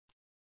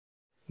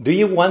Do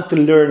you want to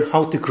learn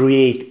how to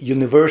create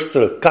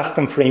universal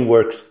custom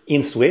frameworks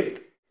in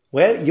Swift?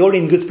 Well, you're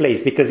in good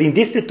place because in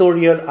this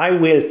tutorial I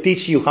will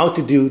teach you how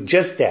to do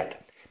just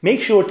that. Make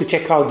sure to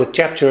check out the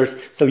chapters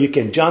so you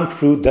can jump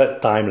through the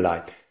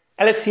timeline.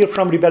 Alex here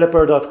from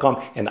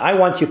Rebeloper.com, and I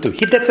want you to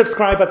hit that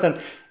subscribe button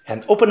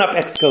and open up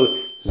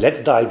Xcode.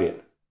 Let's dive in.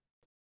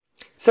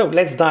 So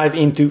let's dive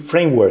into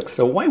frameworks.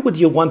 So why would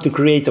you want to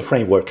create a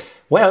framework?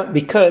 Well,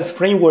 because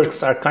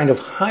frameworks are kind of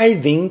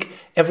hiding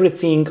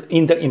everything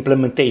in the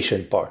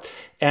implementation part.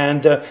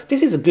 And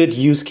this is a good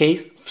use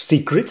case,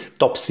 secrets,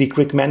 top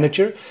secret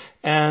manager.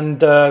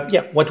 And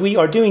what we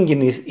are doing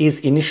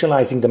is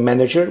initializing the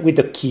manager with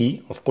a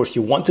key. Of course,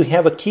 you want to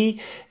have a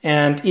key.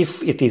 And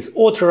if it is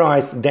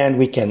authorized, then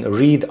we can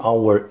read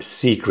our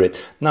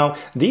secret. Now,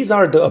 these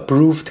are the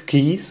approved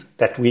keys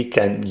that we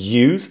can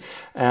use.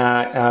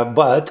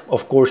 But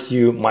of course,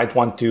 you might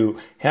want to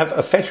have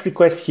a fetch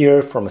request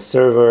here from a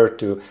server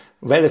to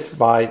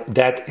verify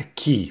that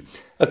key.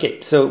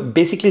 Okay, so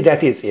basically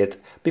that is it.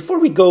 Before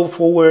we go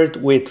forward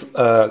with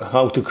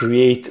how to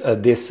create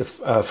this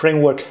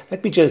framework,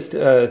 let me just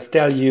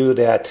tell you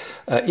that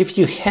if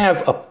you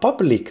have a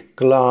public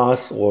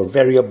class or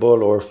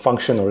variable or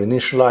function or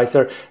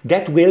initializer,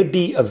 that will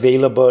be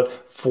available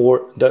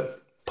for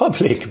the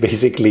public,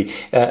 basically.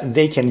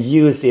 They can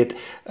use it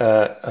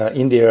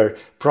in their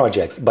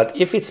projects. But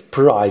if it's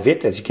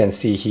private, as you can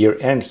see here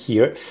and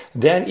here,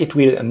 then it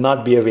will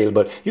not be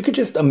available. You could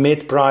just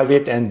omit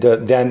private and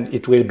then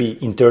it will be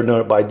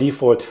internal by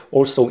default.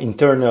 Also,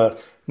 internal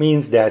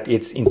means that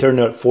it's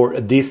internal for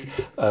this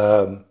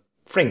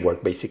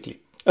framework, basically.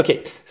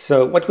 Okay,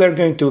 so what we're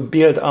going to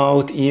build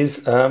out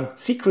is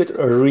secret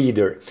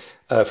reader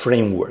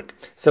framework.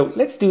 So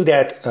let's do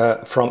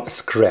that from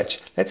scratch.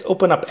 Let's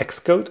open up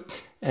Xcode.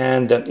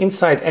 And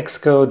inside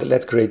Xcode,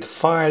 let's create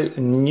file,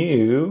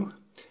 new,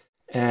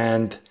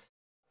 and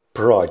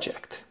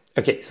project.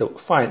 Okay, so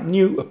file,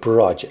 new,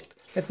 project.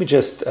 Let me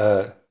just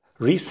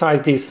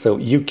resize this so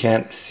you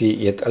can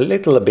see it a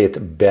little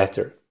bit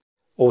better.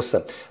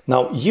 Awesome.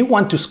 Now you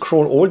want to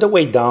scroll all the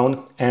way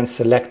down and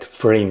select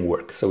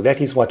framework. So that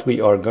is what we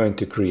are going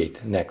to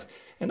create next.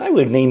 And I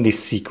will name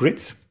this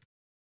secrets.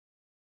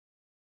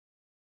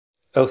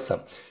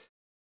 Awesome.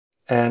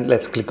 And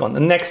let's click on the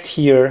next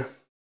here.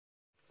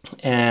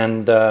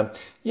 And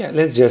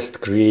let's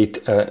just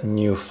create a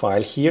new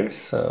file here.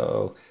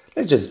 So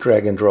let's just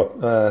drag and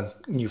drop a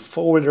new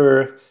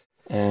folder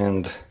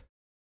and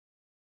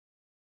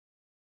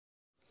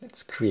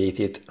let's create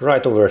it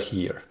right over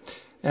here.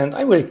 And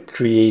I will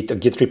create a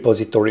Git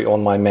repository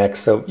on my Mac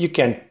so you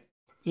can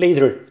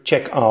later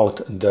check out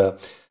the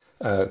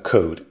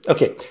code.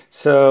 Okay,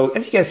 so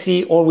as you can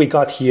see, all we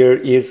got here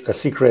is a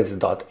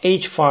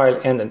secrets.h file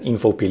and an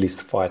info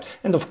plist file,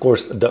 and of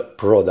course the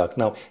product.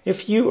 Now,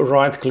 if you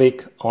right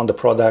click on the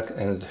product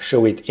and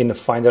show it in the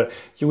Finder,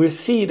 you will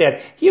see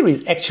that here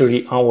is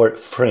actually our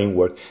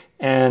framework.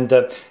 And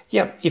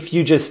if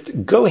you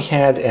just go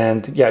ahead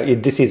and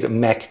this is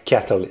Mac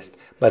Catalyst,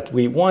 but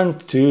we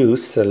want to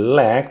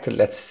select,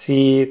 let's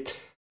see,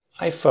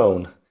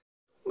 iPhone.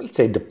 Let's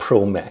say the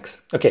Pro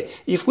Max. Okay,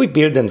 if we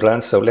build and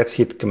run, so let's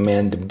hit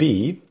Command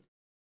B.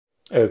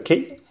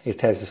 Okay,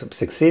 it has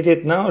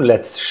succeeded. Now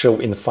let's show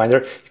in Finder.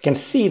 You can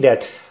see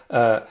that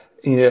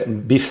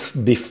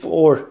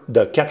before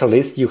the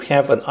Catalyst, you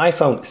have an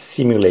iPhone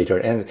simulator,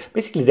 and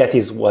basically that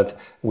is what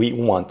we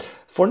want.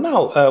 For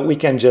now, we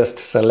can just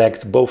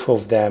select both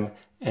of them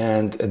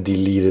and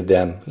delete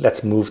them.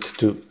 Let's move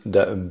to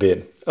the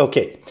bin.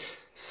 Okay,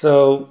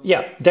 so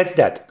that's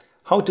that.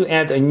 How to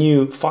add a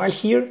new file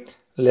here?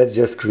 Let's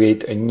just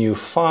create a new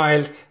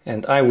file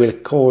and I will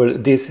call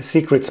this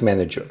Secrets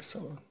Manager.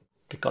 So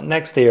click on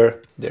next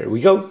there. There we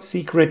go.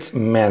 Secrets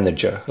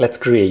Manager. Let's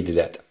create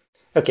that.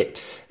 Okay.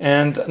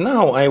 And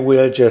now I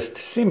will just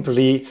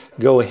simply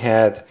go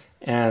ahead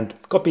and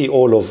copy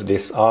all of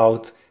this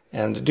out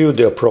and do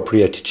the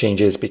appropriate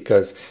changes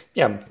because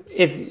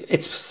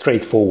it's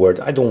straightforward.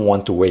 I don't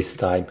want to waste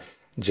time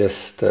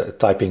just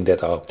typing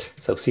that out.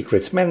 So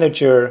Secrets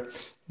Manager,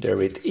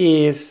 there it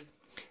is.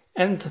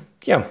 And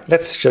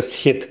let's just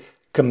hit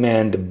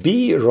Command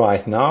B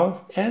right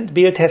now and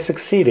build has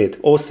succeeded.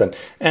 Awesome.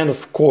 And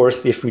of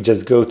course, if we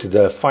just go to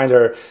the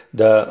Finder,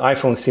 the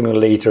iPhone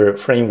simulator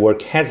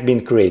framework has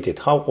been created.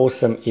 How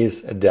awesome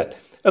is that?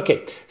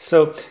 Okay,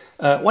 so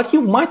what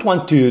you might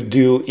want to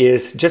do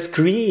is just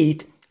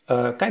create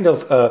kind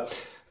of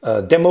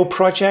a demo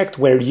project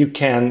where you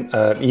can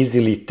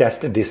easily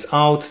test this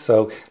out.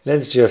 So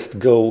let's just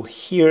go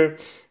here.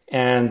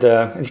 And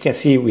as you can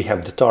see, we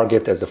have the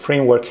target as the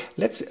framework.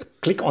 Let's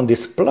click on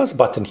this plus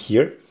button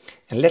here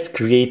and let's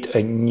create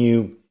a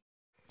new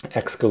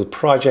Xcode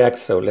project.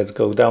 So let's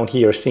go down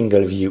here,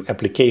 single view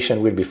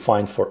application will be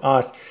fine for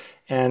us.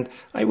 And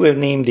I will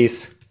name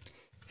this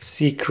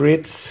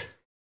Secrets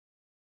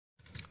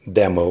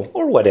Demo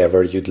or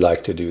whatever you'd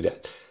like to do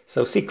that.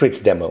 So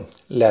Secrets Demo.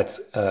 Let's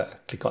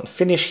click on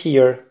finish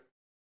here.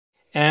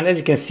 And as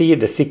you can see,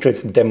 the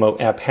secrets demo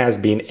app has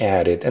been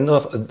added, and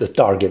the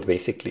target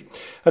basically.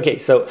 Okay,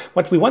 so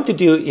what we want to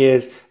do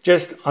is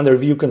just under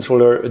view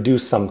controller do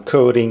some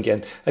coding.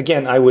 And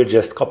again, I will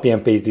just copy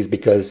and paste this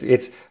because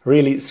it's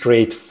really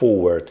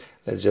straightforward.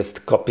 Let's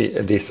just copy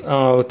this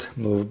out,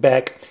 move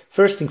back.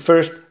 First thing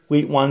first,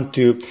 we want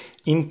to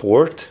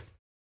import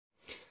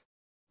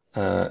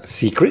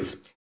secrets.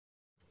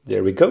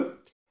 There we go.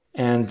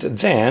 And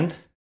then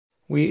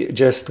we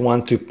just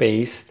want to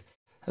paste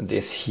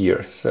this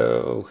here.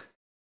 So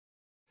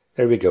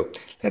there we go.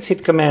 Let's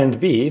hit Command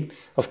B.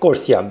 Of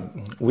course, yeah,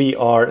 we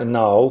are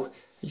now,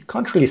 you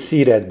can't really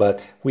see that,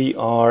 but we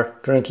are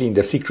currently in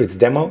the secrets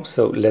demo.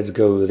 So let's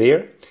go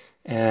there.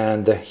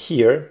 And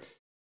here,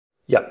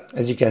 yeah,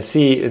 as you can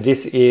see,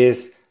 this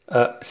is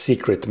a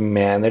secret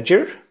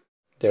manager.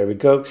 There we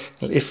go.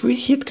 If we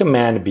hit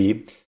Command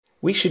B,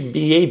 we should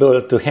be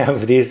able to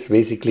have this,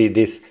 basically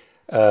this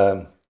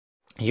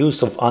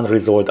use of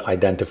unresolved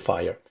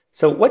identifier.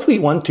 So what we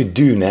want to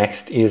do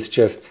next is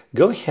just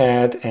go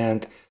ahead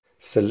and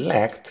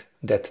select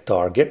that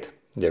target.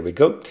 There we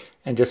go.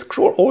 And just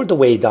scroll all the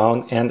way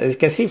down. And as you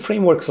can see,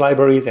 frameworks,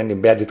 libraries, and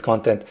embedded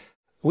content,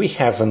 we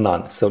have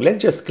none. So let's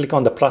just click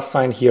on the plus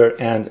sign here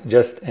and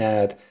just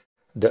add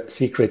the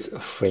secrets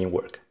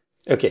framework.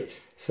 Okay,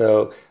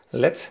 so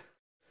let's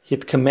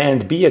hit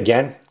Command B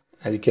again,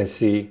 as you can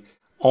see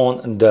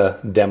on the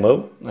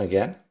demo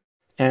again.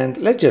 And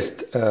let's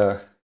just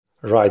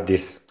write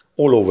this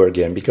all over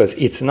again, because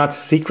it's not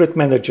secret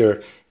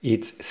manager,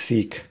 it's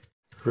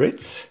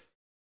secrets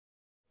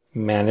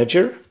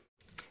manager.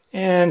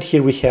 And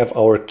here we have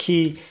our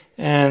key,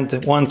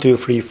 and 1, 2,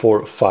 3,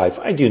 4, 5.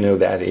 I do know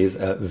that is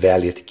a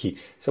valid key.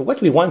 So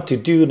what we want to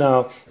do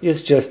now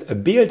is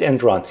just build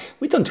and run.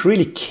 We don't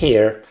really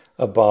care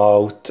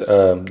about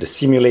the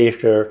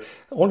simulator.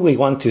 All we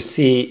want to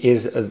see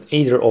is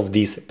either of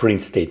these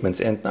print statements.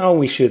 And now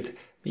we should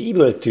be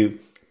able to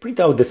print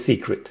out the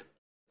secret.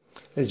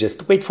 Let's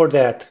just wait for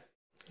that.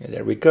 And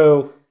there we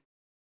go.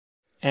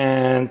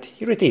 And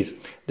here it is.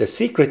 The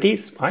secret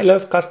is, I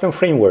love custom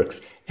frameworks.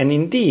 And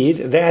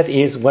indeed, that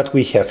is what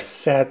we have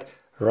set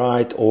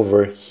right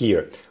over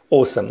here.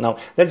 Awesome. Now,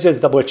 let's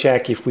just double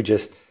check if we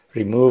just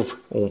remove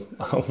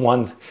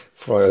one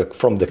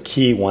from the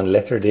key, one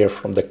letter there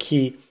from the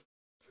key.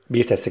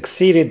 Build has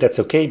succeeded, that's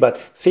okay, but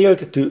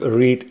failed to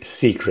read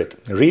secret.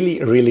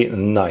 Really, really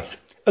nice.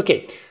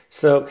 Okay,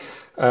 so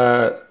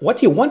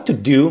what you want to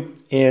do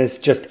is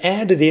just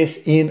add this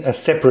in a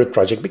separate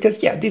project,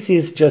 because yeah, this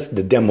is just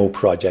the demo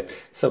project.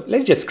 So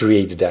let's just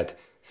create that.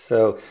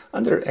 So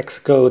under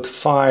xcode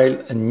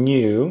file, a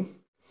new,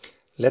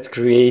 let's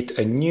create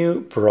a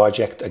new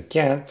project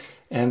again.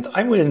 And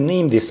I will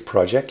name this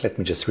project, let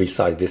me just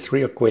resize this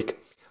real quick.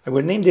 I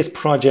will name this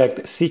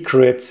project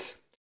Secrets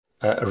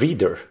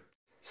Reader.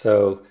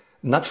 So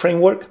not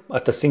framework,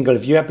 but a single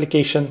view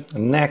application.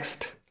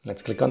 Next,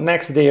 let's click on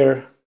next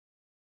there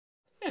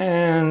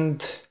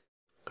and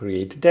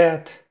create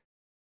that.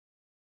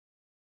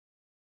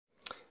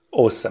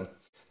 Awesome.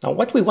 Now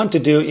what we want to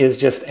do is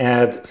just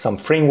add some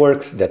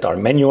frameworks that are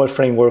manual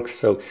frameworks.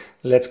 So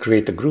let's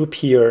create a group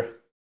here.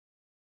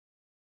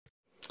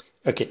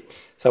 Okay,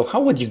 so how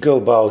would you go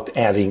about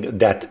adding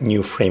that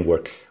new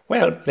framework?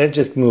 Well, let's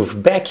just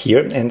move back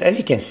here. And as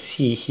you can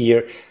see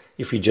here,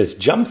 if you just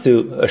jump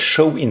to a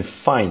show in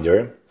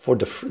Finder for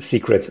the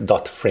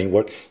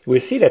secrets.framework, you will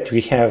see that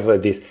we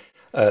have this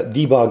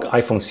debug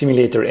iPhone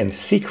simulator and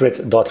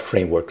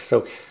secrets.framework.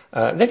 So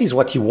that is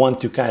what you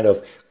want to kind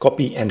of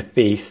copy and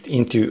paste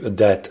into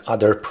that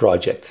other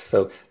project.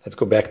 So let's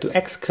go back to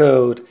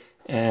xcode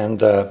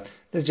and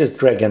let's just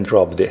drag and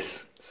drop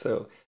this.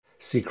 So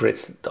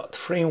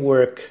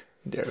secrets.framework,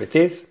 there it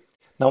is.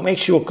 Now make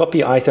sure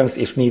copy items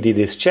if needed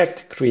is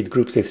checked, create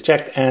groups is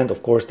checked, and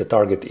of course the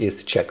target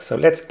is checked. So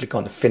let's click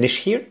on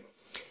finish here.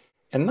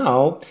 And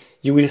now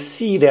you will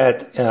see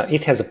that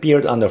it has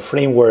appeared under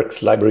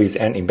frameworks, libraries,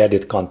 and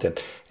embedded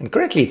content. And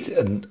currently it's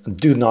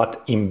do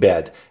not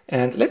embed.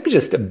 And let me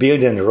just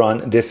build and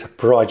run this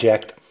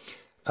project.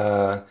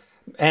 And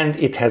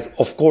it has,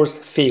 of course,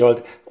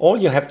 failed. All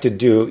you have to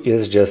do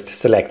is just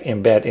select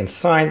embed and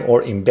sign,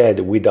 or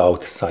embed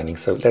without signing.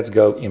 So let's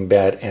go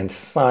embed and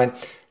sign.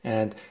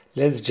 And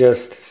let's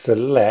just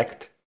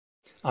select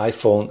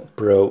iPhone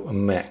Pro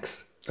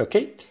Max.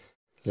 Okay,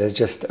 let's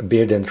just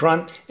build and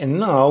run. And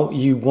now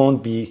you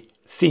won't be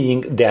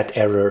seeing that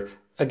error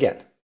again.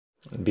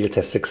 Build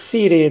has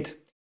succeeded.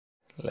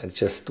 Let's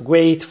just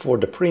wait for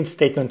the print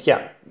statement.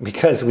 Yeah,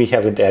 because we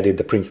haven't added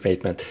the print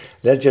statement.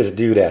 Let's just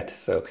do that.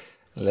 So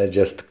let's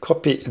just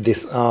copy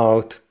this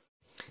out.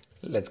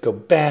 Let's go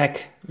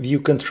back, view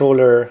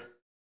controller.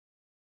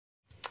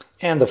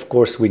 And of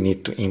course we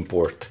need to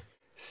import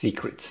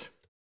secrets.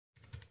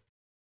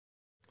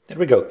 There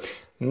we go.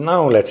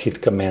 Now let's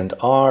hit Command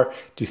R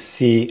to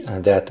see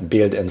that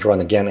build and run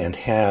again and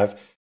have,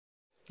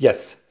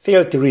 yes,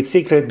 failed to read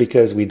secret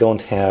because we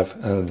don't have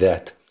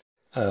that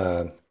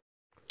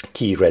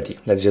key ready.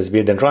 Let's just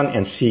build and run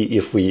and see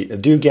if we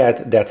do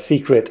get that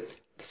secret.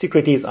 The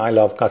secret is I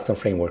love custom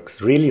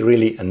frameworks. Really,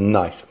 really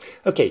nice.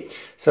 Okay,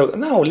 so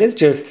now let's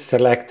just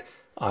select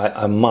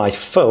my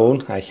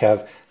phone. I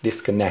have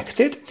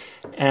disconnected,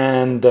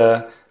 and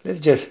let's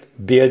just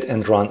build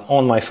and run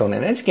on my phone.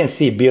 And as you can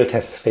see, build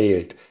has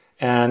failed.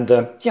 And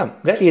yeah,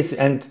 that is,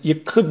 and you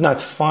could not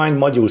find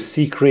module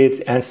secrets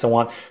and so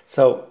on.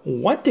 So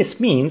what this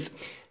means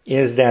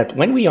is that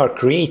when we are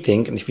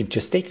creating, and if you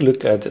just take a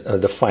look at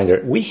the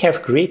Finder, we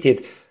have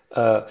created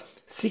a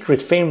secret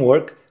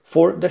framework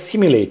for the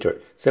simulator.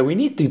 So we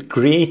need to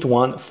create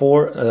one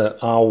for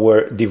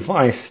our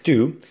device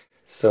too.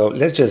 So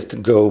let's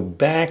just go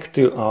back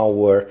to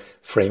our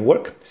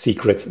framework,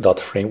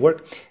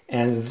 secrets.framework,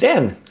 and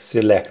then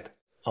select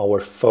our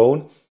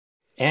phone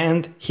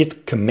and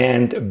hit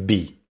Command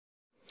B.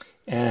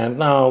 And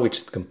now it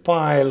should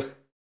compile.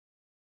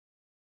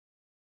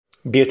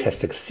 Build has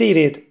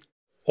succeeded.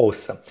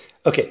 Awesome.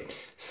 Okay,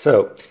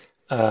 so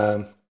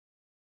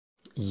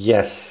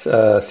yes,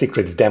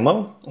 secrets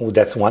demo,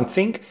 that's one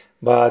thing,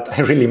 but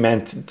I really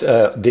meant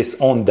this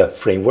on the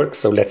framework.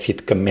 So let's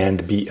hit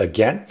Command B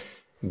again.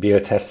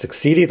 Build has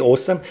succeeded.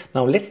 Awesome.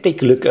 Now let's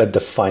take a look at the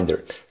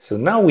Finder. So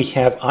now we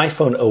have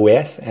iPhone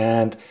OS,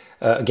 and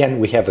again,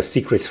 we have a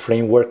secrets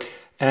framework.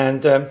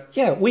 And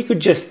yeah, we could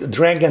just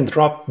drag and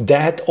drop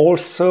that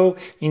also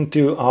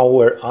into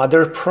our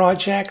other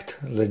project.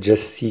 Let's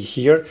just see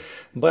here.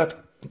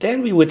 But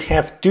then we would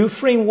have two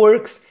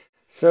frameworks.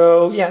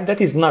 So yeah, that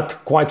is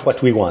not quite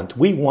what we want.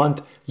 We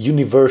want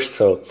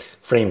universal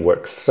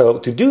frameworks. So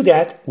to do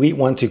that, we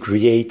want to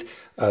create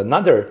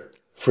another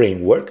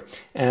framework.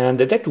 And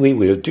that we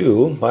will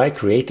do by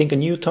creating a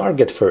new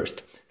target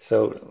first.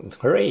 So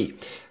hooray.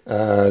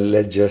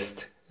 Let's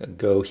just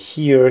go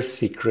here,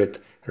 secret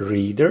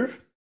reader.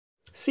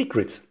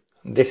 Secrets.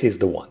 This is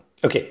the one.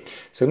 Okay,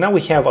 so now we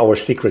have our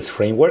secrets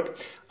framework,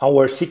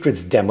 our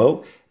secrets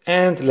demo,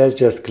 and let's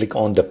just click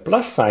on the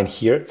plus sign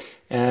here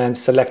and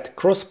select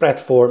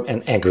cross-platform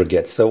and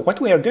aggregate. So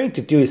what we are going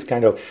to do is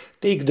kind of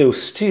take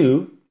those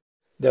two,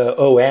 the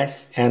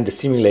OS and the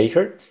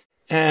simulator,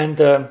 and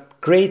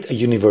create a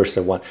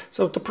universal one.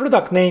 So the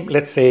product name,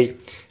 let's say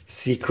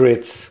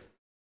Secrets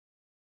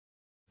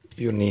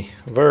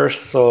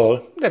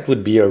Universal. That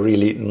would be a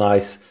really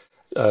nice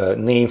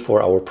name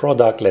for our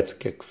product. Let's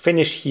click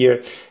finish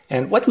here.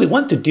 And what we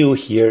want to do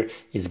here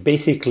is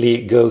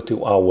basically go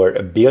to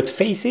our build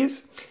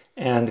phases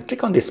and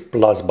click on this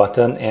plus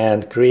button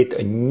and create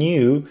a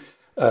new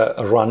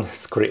run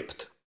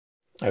script.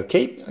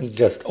 Okay,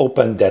 just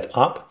open that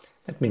up.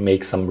 Let me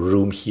make some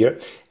room here.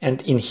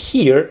 And in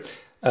here,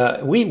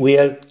 we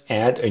will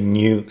add a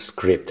new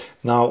script.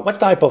 Now, what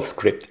type of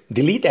script?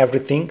 Delete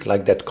everything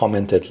like that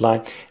commented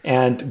line,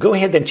 and go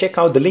ahead and check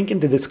out the link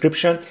in the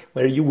description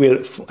where you will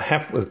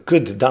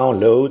could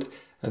download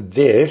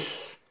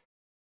this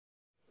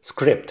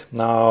script.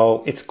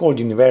 Now, it's called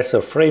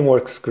Universal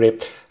Framework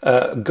Script.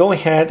 Go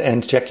ahead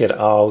and check it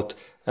out.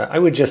 I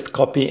will just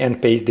copy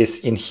and paste this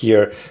in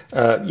here.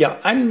 Yeah,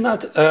 I'm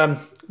not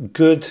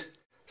good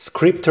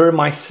scripter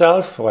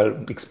myself, well,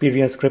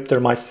 experienced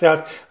scripter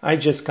myself. I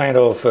just kind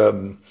of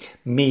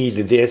made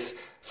this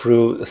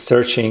through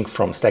searching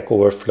from Stack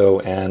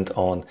Overflow and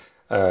on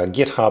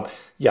GitHub.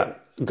 Yeah,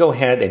 go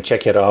ahead and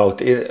check it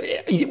out.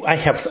 I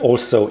have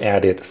also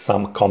added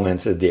some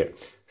comments there.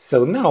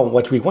 So now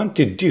what we want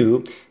to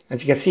do,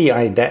 as you can see,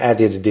 I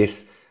added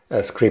this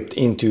script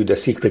into the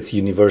secrets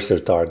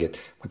universal target.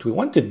 What we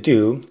want to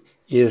do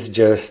is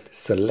just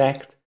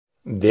select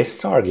this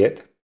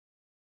target,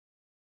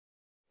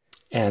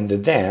 and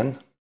then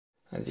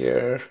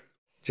here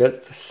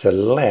just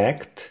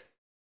select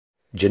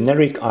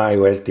generic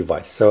iOS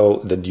device.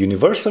 So the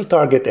universal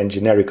target and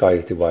generic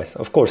iOS device.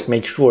 Of course,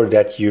 make sure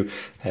that you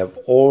have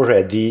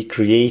already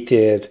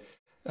created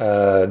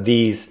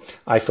these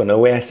iPhone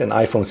OS and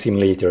iPhone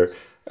simulator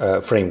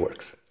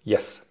frameworks.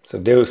 Yes, so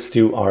those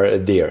two are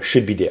there,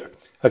 should be there.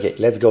 Okay,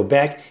 let's go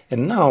back,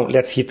 and now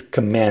let's hit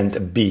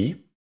Command B,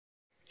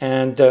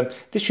 and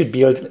this should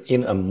build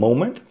in a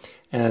moment.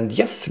 And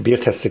yes,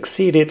 build has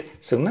succeeded.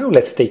 So now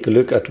let's take a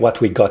look at what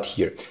we got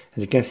here.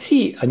 As you can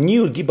see, a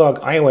new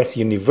debug iOS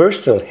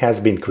universal has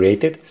been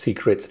created,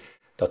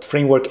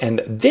 secrets.framework.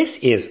 And this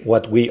is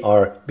what we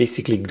are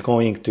basically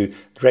going to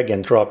drag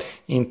and drop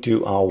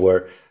into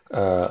our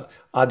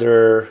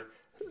other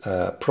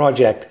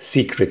project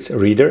secrets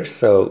reader.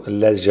 So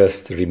let's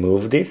just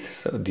remove this.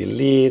 So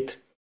delete,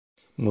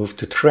 move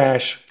to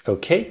trash.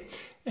 Okay.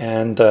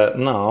 And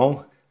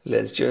now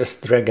let's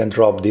just drag and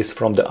drop this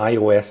from the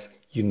iOS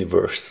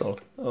universal.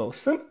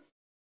 Awesome.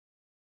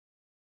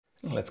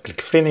 Let's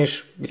click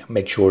finish. Yeah,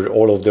 make sure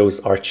all of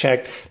those are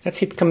checked. Let's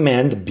hit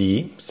Command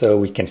B so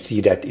we can see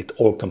that it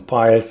all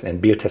compiles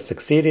and build has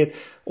succeeded.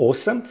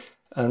 Awesome.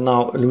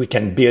 Now we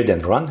can build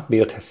and run.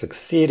 Build has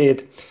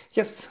succeeded.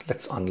 Yes,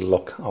 let's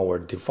unlock our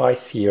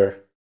device here.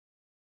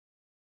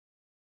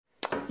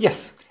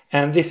 Yes,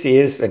 and this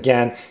is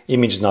again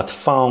image not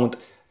found.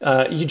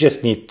 You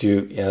just need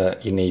to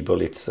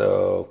enable it.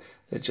 So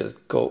let's just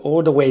go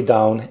all the way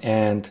down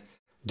and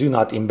do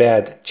not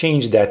embed,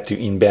 change that to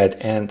embed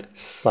and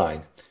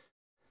sign.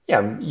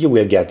 Yeah, you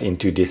will get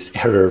into this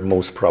error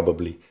most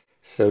probably.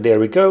 So there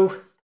we go.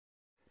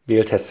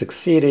 Build has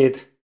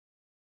succeeded.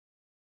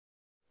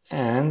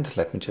 And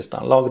let me just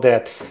unlock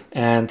that.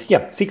 And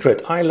yeah,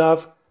 secret, I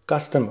love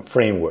custom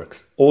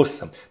frameworks.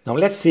 Awesome. Now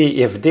let's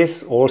see if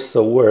this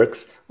also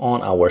works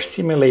on our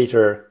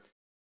simulator.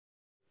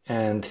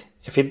 And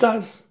if it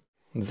does,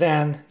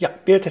 then yeah,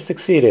 Beard has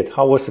succeeded.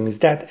 How awesome is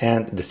that?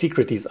 And the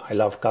secret is I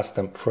love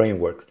custom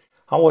frameworks.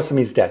 How awesome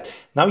is that?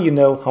 Now you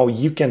know how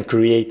you can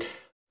create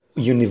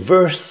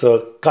universal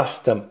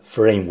custom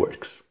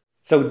frameworks.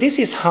 So this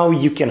is how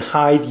you can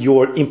hide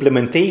your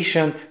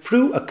implementation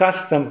through a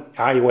custom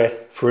iOS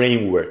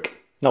framework.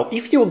 Now,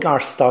 if you are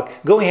stuck,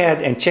 go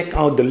ahead and check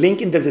out the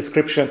link in the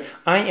description.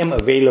 I am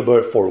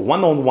available for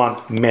one-on-one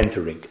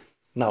mentoring.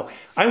 Now,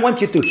 I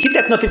want you to hit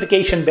that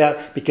notification bell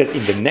because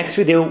in the next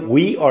video,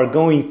 we are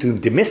going to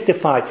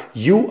demystify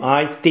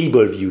UI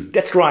table views.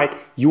 That's right,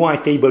 UI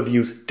table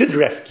views to the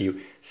rescue.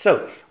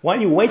 So, while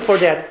you wait for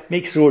that,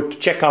 make sure to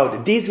check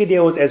out these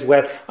videos as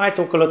well. I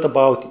talk a lot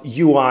about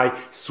UI,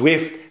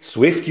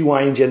 Swift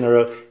UI in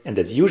general, and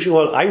as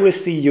usual, I will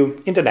see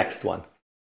you in the next one.